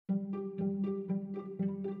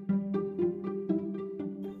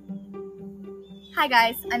Hi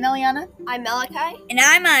guys, I'm Eliana. I'm Malachi. And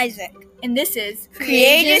I'm Isaac. And this is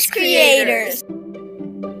Courageous Creators.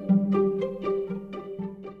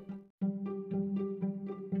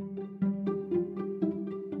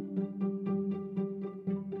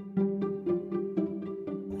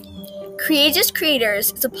 Courageous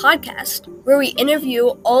Creators is a podcast where we interview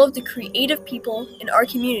all of the creative people in our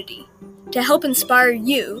community to help inspire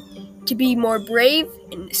you to be more brave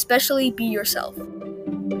and especially be yourself.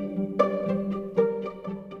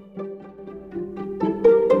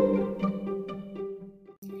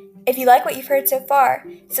 If you like what you've heard so far,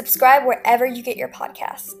 subscribe wherever you get your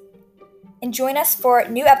podcasts. And join us for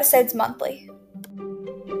new episodes monthly.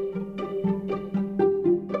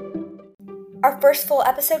 Our first full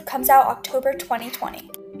episode comes out October 2020.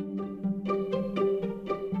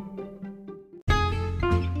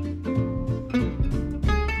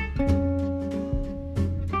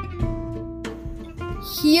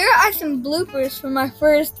 Here are some bloopers from our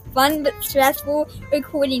first fun but stressful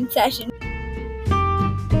recording session.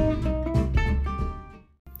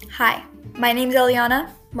 Hi, my name's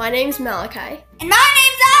Eliana. My name's Malachi. And my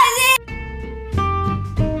name's Isaac!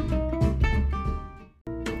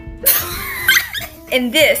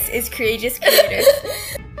 And this is Courageous Creators.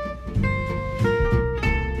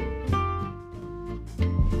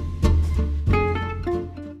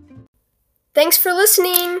 Thanks for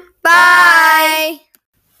listening. Bye!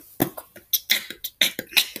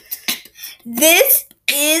 This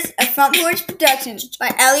is a Front Porch production by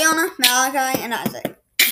Eliana, Malachi, and Isaac.